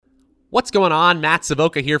What's going on? Matt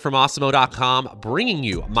Savoca here from Awesemo.com, bringing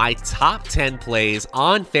you my top 10 plays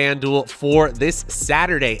on FanDuel for this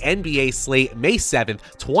Saturday NBA slate, May 7th,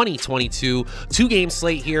 2022. Two-game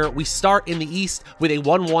slate here. We start in the East with a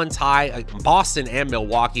 1-1 tie, Boston and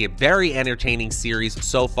Milwaukee. A very entertaining series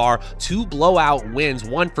so far. Two blowout wins,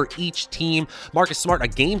 one for each team. Marcus Smart, a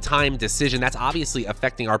game-time decision. That's obviously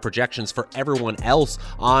affecting our projections for everyone else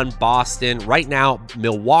on Boston. Right now,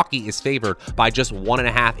 Milwaukee is favored by just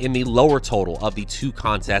 1.5 in the lower total of the two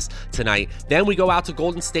contests tonight. Then we go out to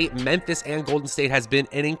Golden State. Memphis and Golden State has been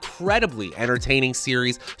an incredibly entertaining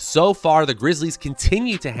series so far. The Grizzlies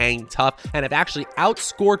continue to hang tough and have actually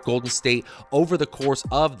outscored Golden State over the course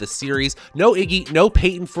of the series. No Iggy, no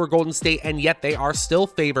Peyton for Golden State, and yet they are still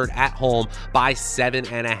favored at home by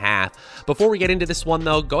 7.5. Before we get into this one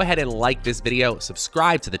though, go ahead and like this video,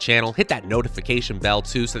 subscribe to the channel, hit that notification bell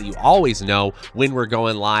too so that you always know when we're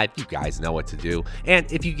going live. You guys know what to do.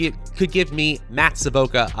 And if you could give me, Matt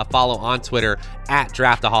Savoca, a follow on Twitter at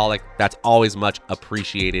Draftaholic, that's always much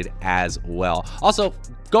appreciated as well. Also,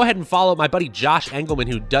 go ahead and follow my buddy Josh Engelman,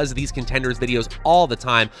 who does these ConTENders videos all the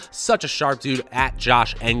time. Such a sharp dude, at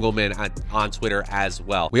Josh Engelman on Twitter as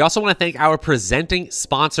well. We also want to thank our presenting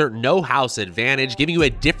sponsor, No House Advantage, giving you a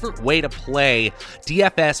different way to play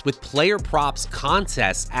DFS with player props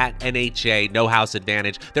contests at NHA. No House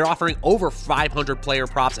Advantage. They're offering over 500 player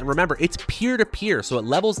props, and remember, it's peer-to-peer, so it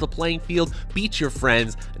levels the playing field. Beat your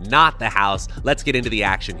friends, not the house. Let's get into the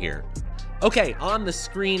action here. Okay, on the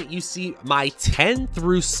screen, you see my 10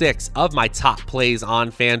 through 6 of my top plays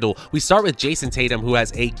on FanDuel. We start with Jason Tatum, who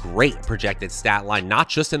has a great projected stat line, not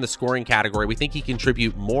just in the scoring category. We think he can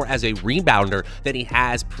contribute more as a rebounder than he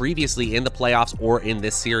has previously in the playoffs or in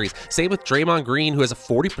this series. Same with Draymond Green, who has a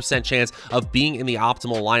 40% chance of being in the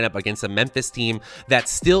optimal lineup against a Memphis team that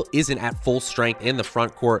still isn't at full strength in the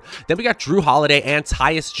front court. Then we got Drew Holiday and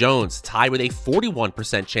Tyus Jones tied with a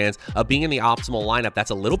 41% chance of being in the optimal lineup. That's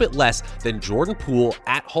a little bit less than Jordan Poole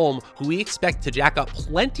at home, who we expect to jack up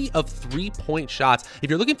plenty of three-point shots. If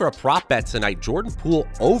you're looking for a prop bet tonight, Jordan Poole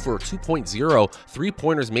over 2.0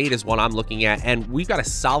 three-pointers made is what I'm looking at, and we've got a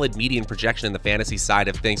solid median projection in the fantasy side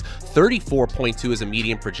of things. 34.2 is a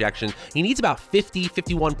median projection. He needs about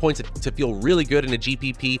 51 points to feel really good in a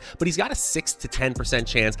GPP, but he's got a 6 to 10%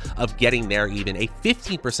 chance of getting there even, a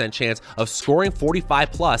 15% chance of scoring 45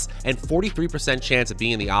 plus, and 43% chance of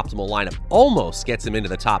being in the optimal lineup. Almost gets him into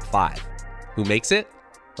the top 5. Who makes it?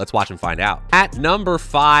 Let's watch and find out. At number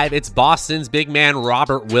 5, it's Boston's big man,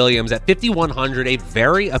 Robert Williams, at 5,100, a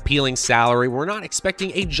very appealing salary. We're not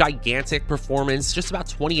expecting a gigantic performance, just about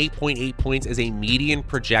 28.8 points as a median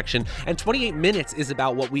projection, and 28 minutes is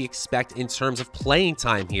about what we expect in terms of playing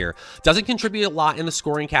time here. Doesn't contribute a lot in the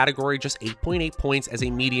scoring category, just 8.8 points as a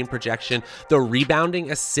median projection. The rebounding,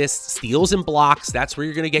 assists, steals, and blocks, that's where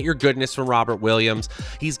you're going to get your goodness from Robert Williams.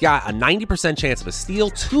 He's got a 90% chance of a steal,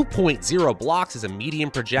 2.0 blocks as a median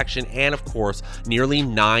projection, and of course, nearly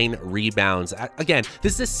 9 rebounds. Again,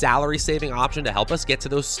 this is a salary saving option to help us get to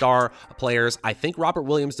those star players. I think Robert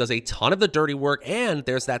Williams does a ton of the dirty work, and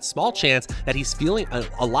there's that small chance that he's feeling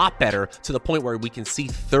a lot better to the point where we can see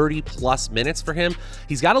 30 plus minutes for him.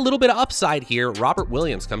 He's got a little bit of upside here. Robert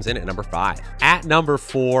Williams comes in at number 5. At number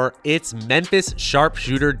 4, it's Memphis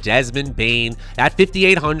sharpshooter Desmond Bane at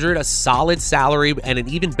 5,800, a solid salary and an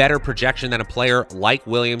even better projection than a player like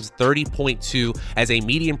Williams, 30.2 as a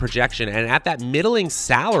median projection, and at that middling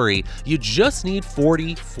salary, you just need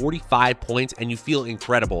 45 points and you feel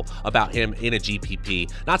incredible about him in a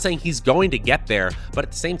GPP. Not saying he's going to get there, but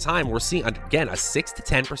at the same time, we're seeing, again, a 6 to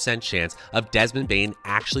 10% chance of Desmond Bane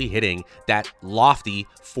actually hitting that lofty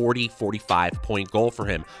 45 point goal for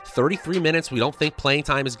him. 33 minutes, we don't think playing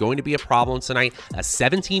time is going to be a problem tonight. A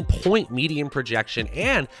 17 point median projection,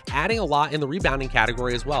 and adding a lot in the rebounding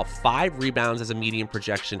category as well. 5 rebounds as a median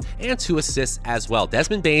projection and 2 assists as well.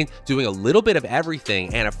 Desmond Bane doing a little bit of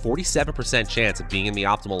everything and a 47% chance of being in the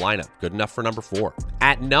optimal lineup. Good enough for number 4.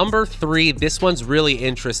 At number 3, this one's really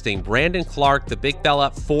interesting. Brandon Clark, the big fella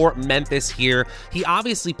for Memphis here. He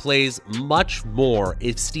obviously plays much more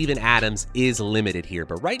if Steven Adams is limited here,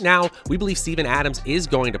 but right now we believe Steven Adams is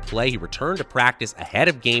going to play. He returned to practice ahead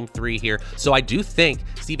of game 3 here, so I do think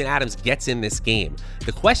Steven Adams gets in this game.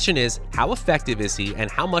 The question is, how effective is he and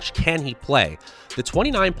how much can he play? The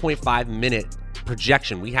 29.5 minute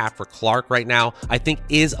projection we have for Clark right now, I think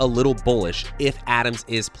is a little bullish if Adams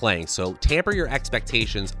is playing. So tamper your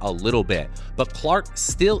expectations a little bit. But Clark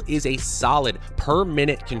still is a solid per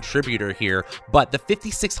minute contributor here, but the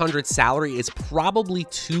 5,600 salary is probably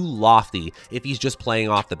too lofty if he's just playing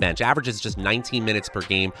off the bench. Averages just 19 minutes per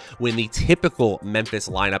game when the typical Memphis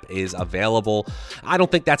lineup is available. I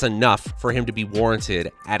don't think that's enough for him to be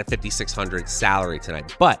warranted at a 5,600 salary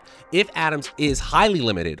tonight. But if Adams is highly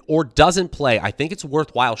limited or doesn't play, I think it's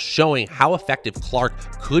worthwhile showing how effective Clark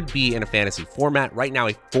could be in a fantasy format. Right now,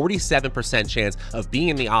 a 47% chance of being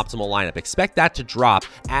in the optimal lineup. Expect that to drop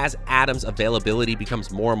as Adams' availability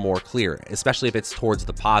becomes more and more clear, especially if it's towards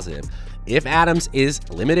the positive. If Adams is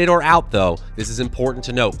limited or out, though, this is important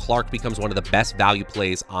to note. Clark becomes one of the best value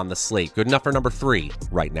plays on the slate. Good enough for number 3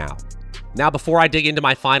 right now. Now, before I dig into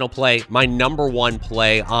my final play, my number 1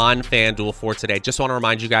 play on FanDuel for today, just want to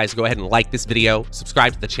remind you guys, go ahead and like this video,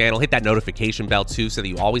 subscribe to the channel, hit that notification bell too so that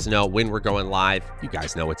you always know when we're going live. You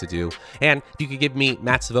guys know what to do. And if you could give me,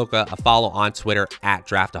 Matt Savoca, a follow on Twitter at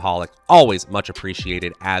Draftaholic, always much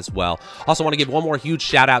appreciated as well. Also want to give one more huge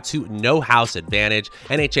shout out to No House Advantage.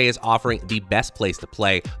 NHA is offering the best place to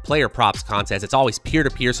play player props contest. It's always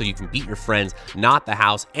peer-to-peer so you can beat your friends, not the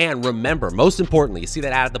house. And remember, most importantly, you see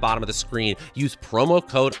that ad at the bottom of the screen, use promo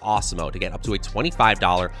code AWESEMO to get up to a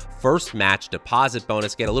 $25 first match deposit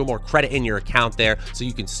bonus. Get a little more credit in your account there so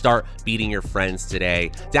you can start beating your friends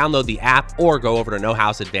today. Download the app or go over to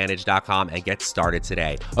nohouseadvantage.com and get started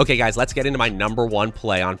today. Okay, guys, let's get into my number 1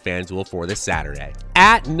 play on FanDuel for this Saturday.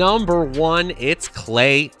 At number 1, it's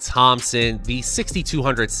Klay Thompson. The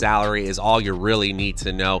 6,200 salary is all you really need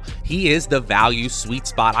to know. He is the value sweet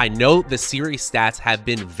spot. I know the series stats have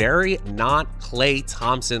been very not Klay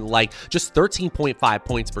Thompson-like. Just 13.5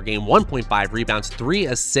 points per game, 1.5 rebounds, 3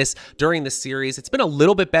 assists during the series. It's been a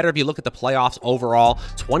little bit better if you look at the playoffs overall.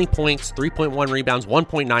 20 points, 3.1 rebounds,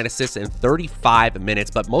 1.9 assists in 35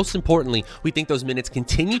 minutes. But most importantly, we think those minutes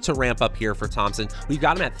continue to ramp up here for Thompson. We've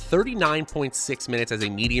got him at 39.6 minutes as a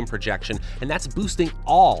medium projection, and that's boosting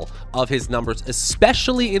all of his numbers,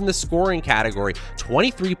 especially in the scoring category.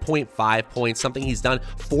 23.5 points, something he's done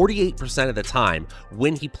 48% of the time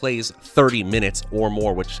when he plays 30 minutes or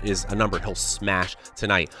more, which is a number he'll smash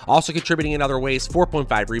tonight. Also contributing in other ways,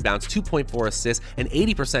 4.5 rebounds, 2.4 assists, an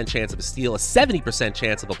 80% chance of a steal, a 70%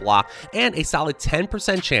 chance of a block, and a solid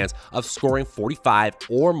 10% chance of scoring 45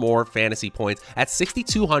 or more fantasy points at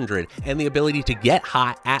 6,200, and the ability to get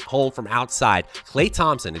hot at home from outside. Klay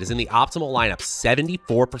Thompson is in the optimal lineup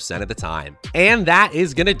 74% of the time. And that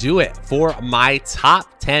is going to do it for my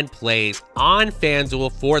top 10 plays on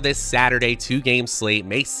FanDuel for this Saturday 2-game slate,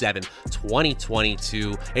 May 7th,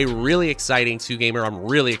 2022. A really exciting 2-gamer. I'm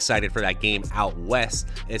really excited for that game out west,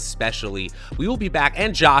 especially. We will be back,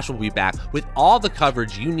 and Josh will be back with all the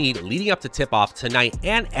coverage you need leading up to tip-off tonight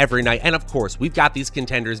and every night. And of course, we've got these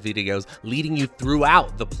contenders videos leading you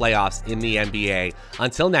throughout the playoffs in the NBA.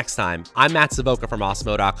 Until next time, I'm Matt Savoca from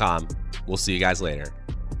awesemo.com. We'll see you guys later.